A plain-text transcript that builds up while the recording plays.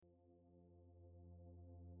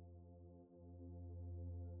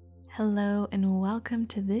Hello and welcome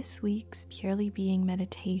to this week's Purely Being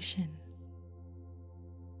meditation.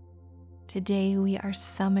 Today we are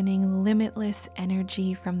summoning limitless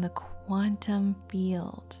energy from the quantum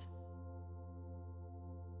field.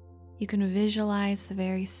 You can visualize the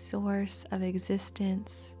very source of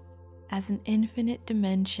existence as an infinite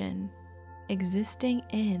dimension existing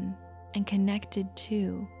in and connected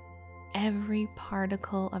to every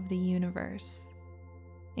particle of the universe,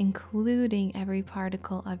 including every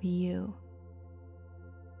particle of you.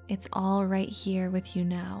 It's all right here with you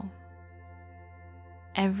now.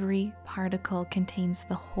 Every particle contains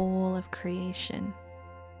the whole of creation,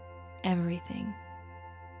 everything.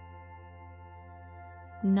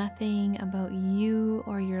 Nothing about you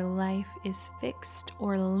or your life is fixed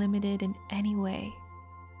or limited in any way,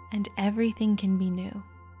 and everything can be new.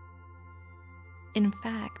 In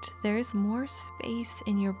fact, there is more space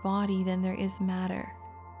in your body than there is matter.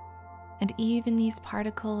 And even these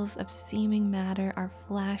particles of seeming matter are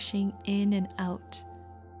flashing in and out,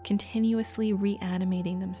 continuously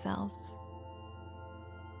reanimating themselves.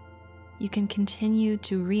 You can continue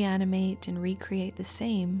to reanimate and recreate the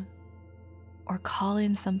same, or call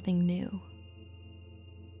in something new.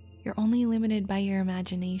 You're only limited by your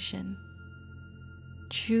imagination.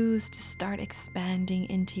 Choose to start expanding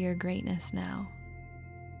into your greatness now.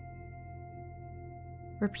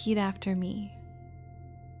 Repeat after me.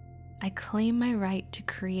 I claim my right to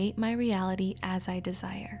create my reality as I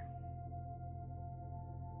desire.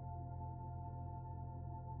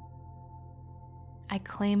 I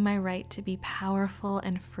claim my right to be powerful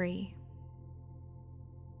and free.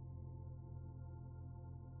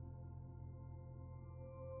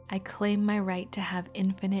 I claim my right to have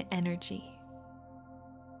infinite energy.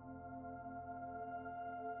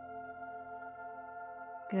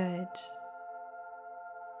 Good.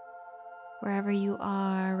 Wherever you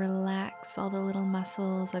are, relax all the little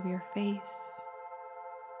muscles of your face,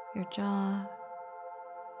 your jaw.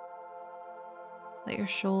 Let your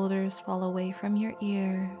shoulders fall away from your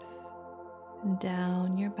ears and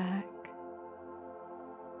down your back.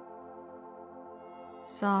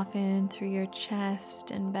 Soften through your chest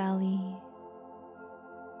and belly.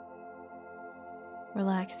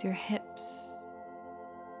 Relax your hips.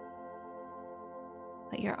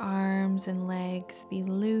 Let your arms and legs be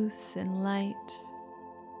loose and light.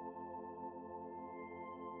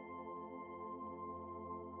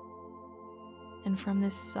 And from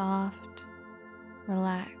this soft,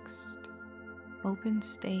 relaxed, open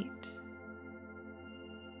state,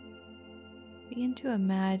 begin to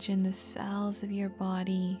imagine the cells of your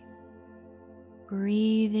body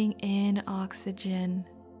breathing in oxygen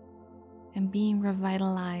and being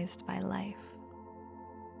revitalized by life.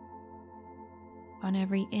 On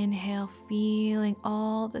every inhale, feeling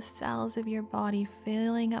all the cells of your body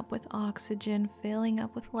filling up with oxygen, filling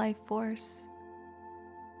up with life force.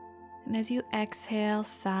 And as you exhale,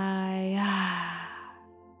 sigh,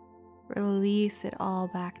 release it all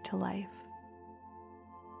back to life.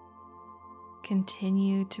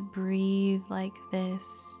 Continue to breathe like this,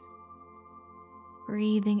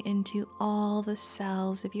 breathing into all the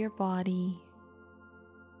cells of your body.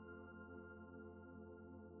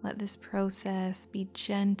 Let this process be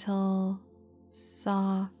gentle,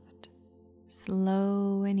 soft,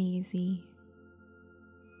 slow, and easy.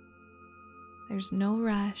 There's no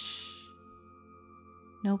rush,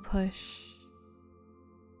 no push,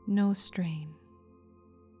 no strain.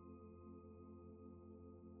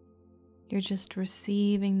 You're just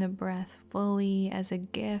receiving the breath fully as a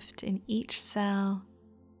gift in each cell,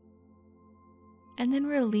 and then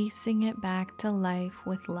releasing it back to life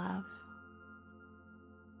with love.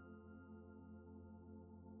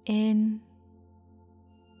 In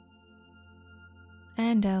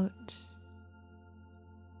and out,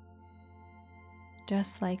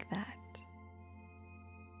 just like that.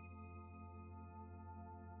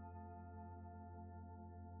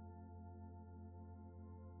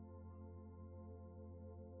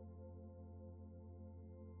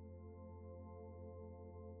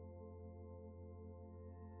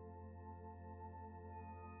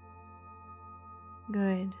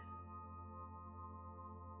 Good.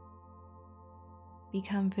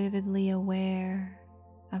 Become vividly aware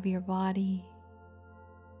of your body.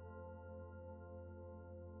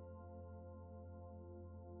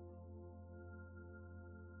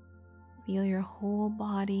 Feel your whole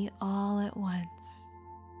body all at once.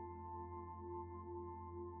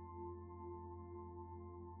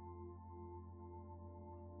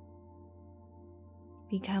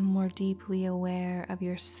 Become more deeply aware of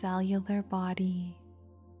your cellular body,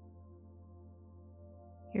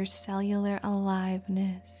 your cellular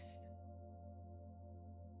aliveness.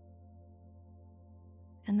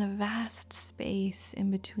 and the vast space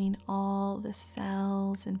in between all the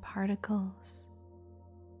cells and particles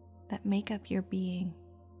that make up your being.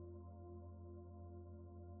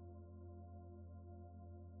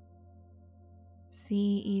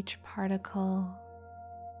 See each particle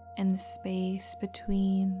and the space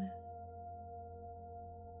between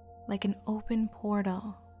like an open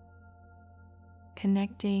portal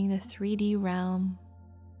connecting the 3D realm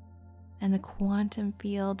and the quantum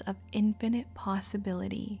field of infinite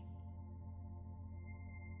possibility.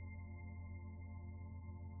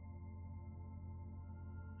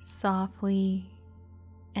 Softly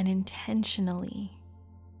and intentionally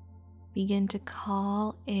begin to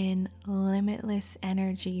call in limitless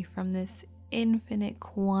energy from this infinite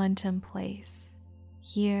quantum place,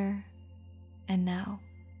 here and now.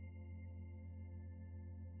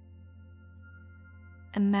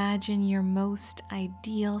 Imagine your most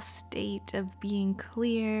ideal state of being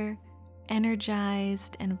clear,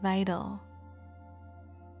 energized, and vital.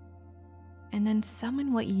 And then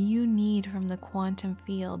summon what you need from the quantum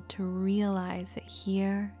field to realize it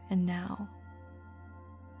here and now.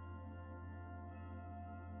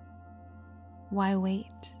 Why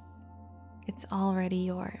wait? It's already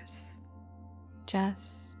yours.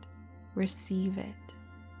 Just receive it.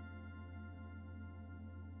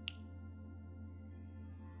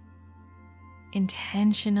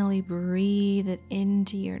 Intentionally breathe it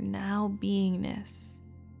into your now beingness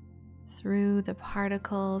through the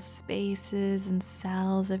particles, spaces, and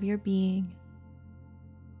cells of your being,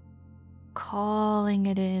 calling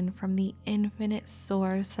it in from the infinite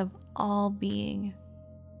source of all being,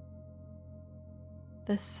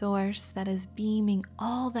 the source that is beaming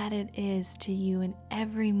all that it is to you in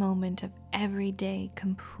every moment of every day,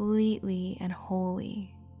 completely and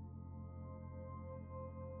wholly.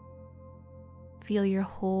 Feel your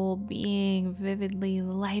whole being vividly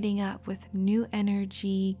lighting up with new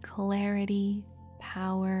energy, clarity,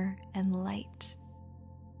 power, and light,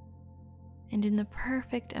 and in the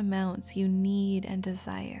perfect amounts you need and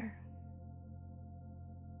desire.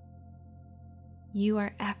 You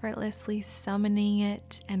are effortlessly summoning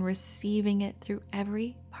it and receiving it through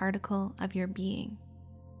every particle of your being.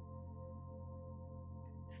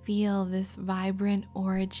 Feel this vibrant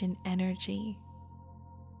origin energy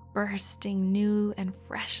bursting new and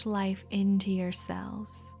fresh life into your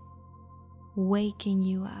cells, waking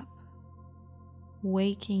you up,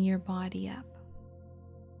 waking your body up.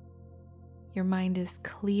 Your mind is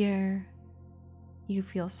clear, you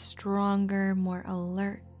feel stronger, more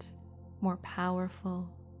alert, more powerful.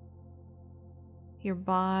 Your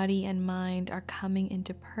body and mind are coming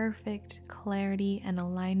into perfect clarity and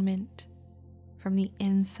alignment from the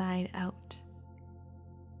inside out.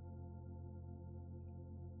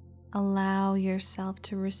 Allow yourself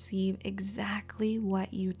to receive exactly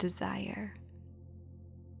what you desire.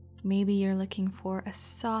 Maybe you're looking for a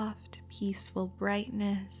soft, peaceful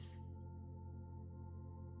brightness.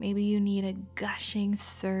 Maybe you need a gushing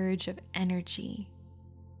surge of energy.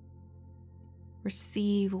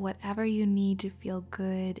 Receive whatever you need to feel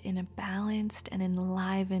good in a balanced and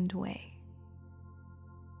enlivened way.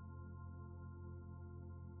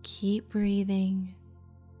 Keep breathing,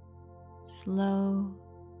 slow,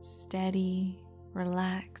 steady,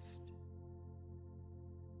 relaxed.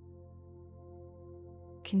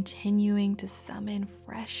 Continuing to summon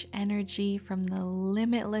fresh energy from the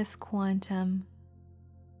limitless quantum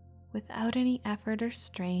without any effort or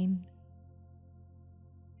strain.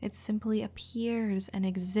 It simply appears and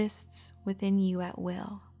exists within you at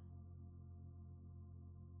will.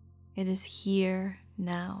 It is here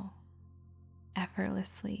now,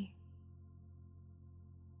 effortlessly.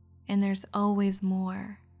 And there's always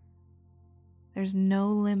more. There's no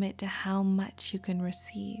limit to how much you can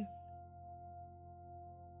receive.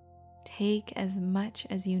 Take as much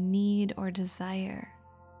as you need or desire.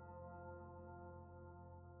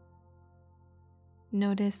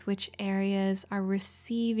 Notice which areas are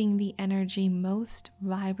receiving the energy most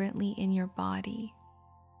vibrantly in your body.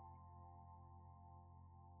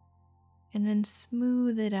 And then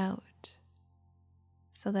smooth it out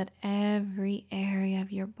so that every area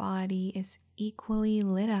of your body is equally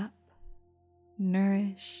lit up,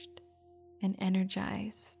 nourished, and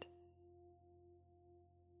energized.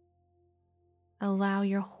 Allow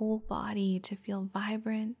your whole body to feel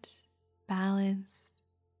vibrant, balanced,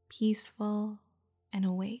 peaceful, and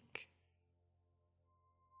awake.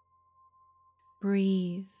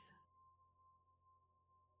 Breathe.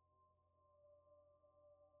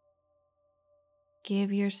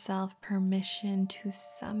 Give yourself permission to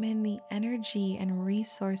summon the energy and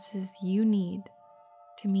resources you need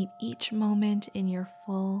to meet each moment in your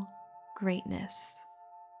full greatness.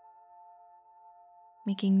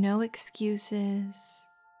 making no excuses,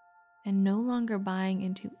 and no longer buying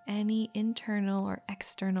into any internal or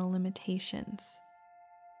external limitations.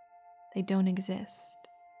 They don't exist.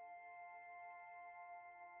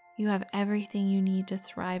 You have everything you need to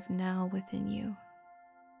thrive now within you,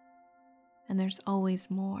 and there's always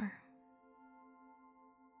more.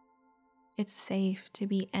 It's safe to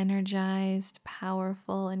be energized,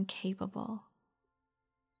 powerful, and capable.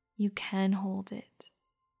 You can hold it.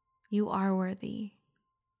 You are worthy.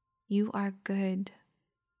 You are good.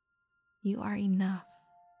 You are enough.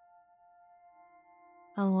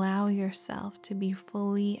 Allow yourself to be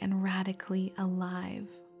fully and radically alive.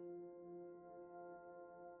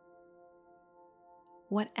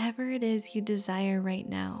 Whatever it is you desire right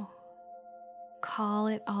now, call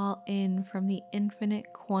it all in from the infinite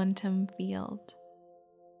quantum field,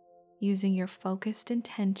 using your focused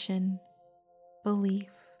intention,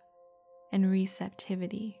 belief, and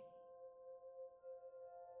receptivity.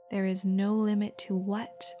 There is no limit to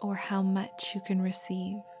what or how much you can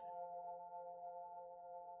receive.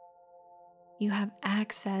 You have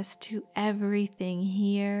access to everything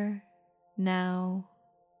here, now,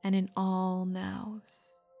 and in all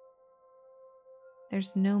nows.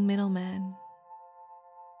 There's no middleman.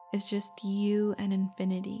 It's just you and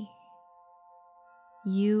infinity.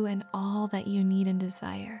 You and all that you need and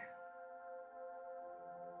desire.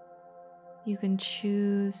 You can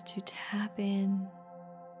choose to tap in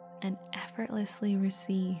and effortlessly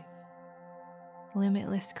receive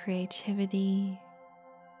limitless creativity,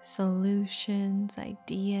 solutions,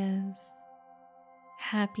 ideas,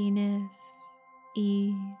 happiness,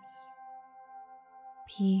 ease,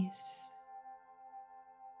 peace,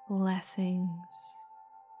 blessings,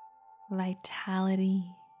 vitality,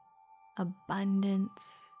 abundance,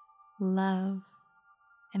 love,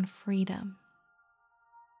 and freedom.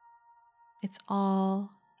 It's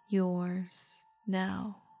all yours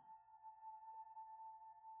now.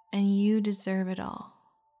 And you deserve it all.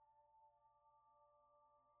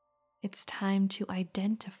 It's time to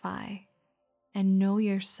identify and know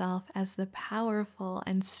yourself as the powerful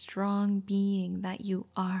and strong being that you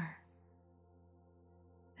are.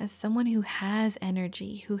 As someone who has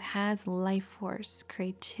energy, who has life force,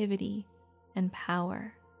 creativity, and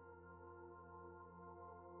power.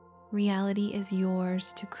 Reality is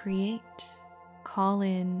yours to create, call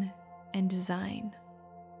in, and design.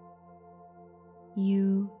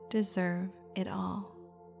 You deserve it all.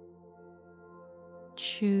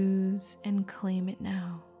 Choose and claim it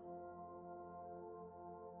now.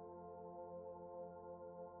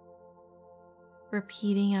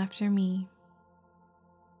 Repeating after me,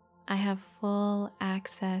 I have full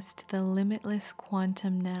access to the limitless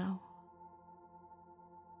quantum now.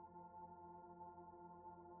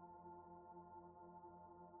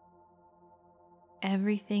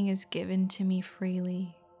 Everything is given to me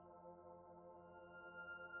freely.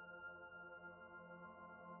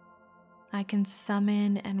 I can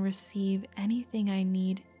summon and receive anything I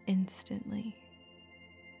need instantly.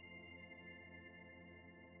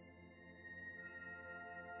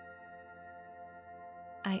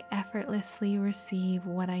 I effortlessly receive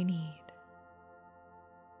what I need.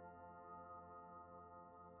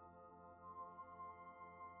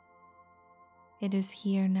 It is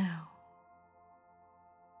here now.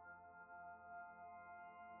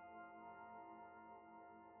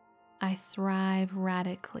 I thrive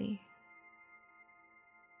radically.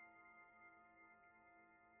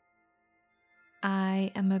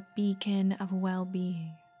 I am a beacon of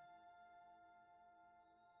well-being.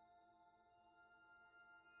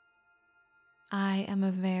 I am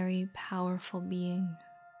a very powerful being.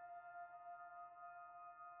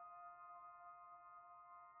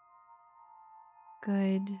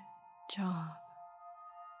 Good job.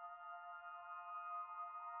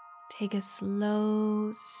 Take a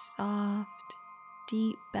slow, soft,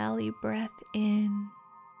 deep belly breath in.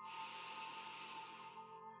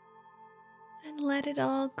 And let it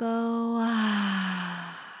all go.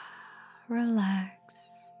 Relax.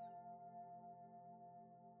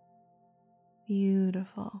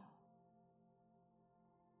 Beautiful.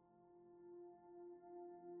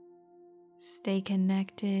 Stay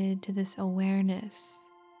connected to this awareness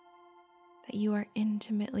that you are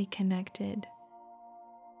intimately connected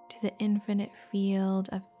to the infinite field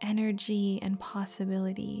of energy and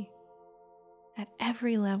possibility at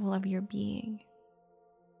every level of your being.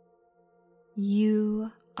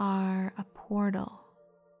 You are a portal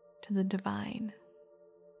to the divine.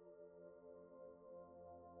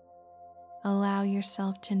 Allow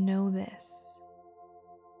yourself to know this,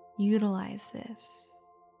 utilize this,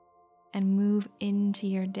 and move into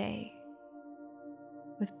your day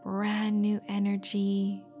with brand new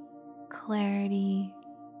energy, clarity,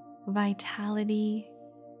 vitality,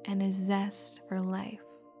 and a zest for life.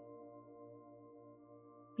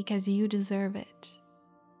 Because you deserve it,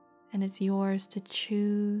 and it's yours to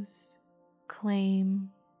choose, claim,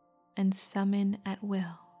 and summon at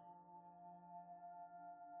will.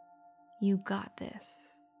 You got this.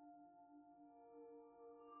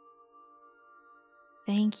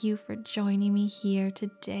 Thank you for joining me here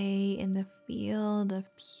today in the field of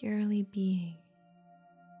purely being.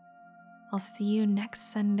 I'll see you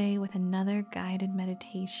next Sunday with another guided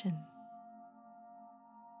meditation.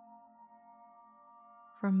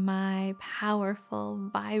 From my powerful,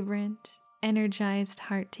 vibrant, energized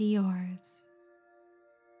heart to yours,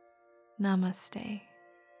 Namaste.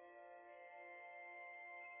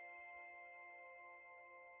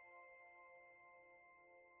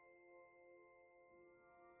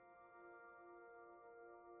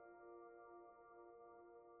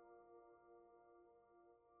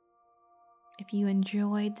 If you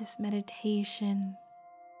enjoyed this meditation,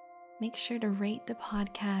 make sure to rate the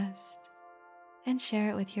podcast and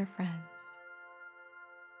share it with your friends.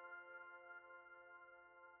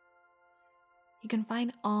 You can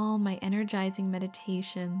find all my energizing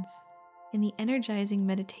meditations in the Energizing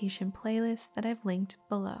Meditation playlist that I've linked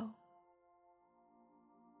below.